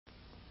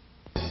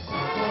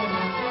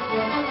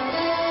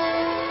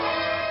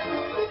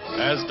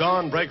As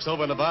dawn breaks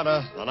over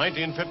Nevada, the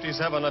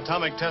 1957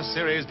 atomic test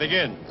series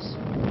begins.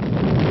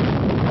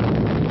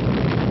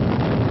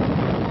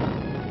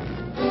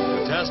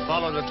 The test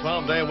followed a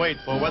 12-day wait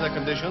for weather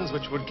conditions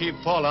which would keep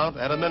fallout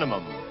at a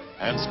minimum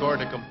and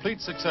scored a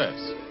complete success.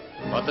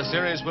 But the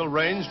series will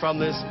range from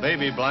this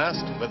baby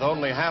blast with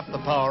only half the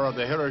power of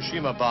the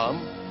Hiroshima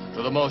bomb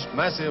to the most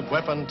massive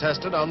weapon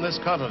tested on this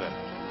continent.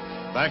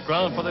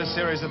 Background for this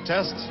series of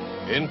tests,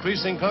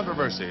 increasing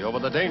controversy over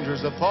the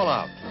dangers of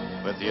fallout,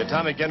 with the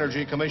Atomic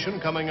Energy Commission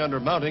coming under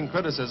mounting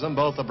criticism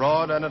both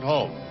abroad and at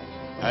home.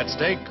 At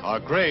stake are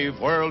grave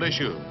world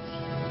issues.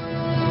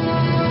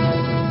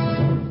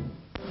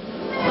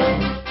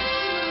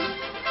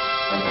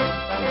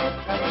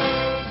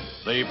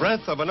 The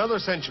breath of another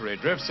century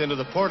drifts into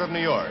the port of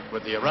New York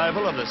with the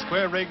arrival of the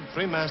square-rigged,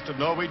 three-masted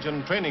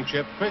Norwegian training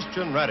ship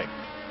Christian Radich.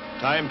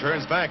 Time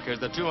turns back as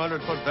the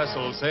 200-foot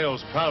vessel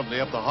sails proudly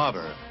up the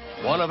harbor.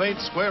 One of 8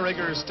 square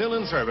riggers still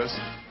in service,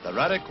 the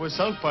Radich was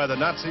sunk by the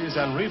Nazis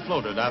and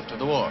refloated after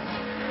the war.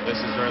 This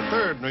is her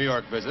 3rd New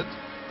York visit,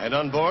 and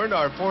on board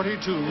are 42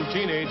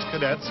 teenage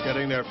cadets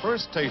getting their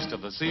first taste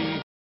of the sea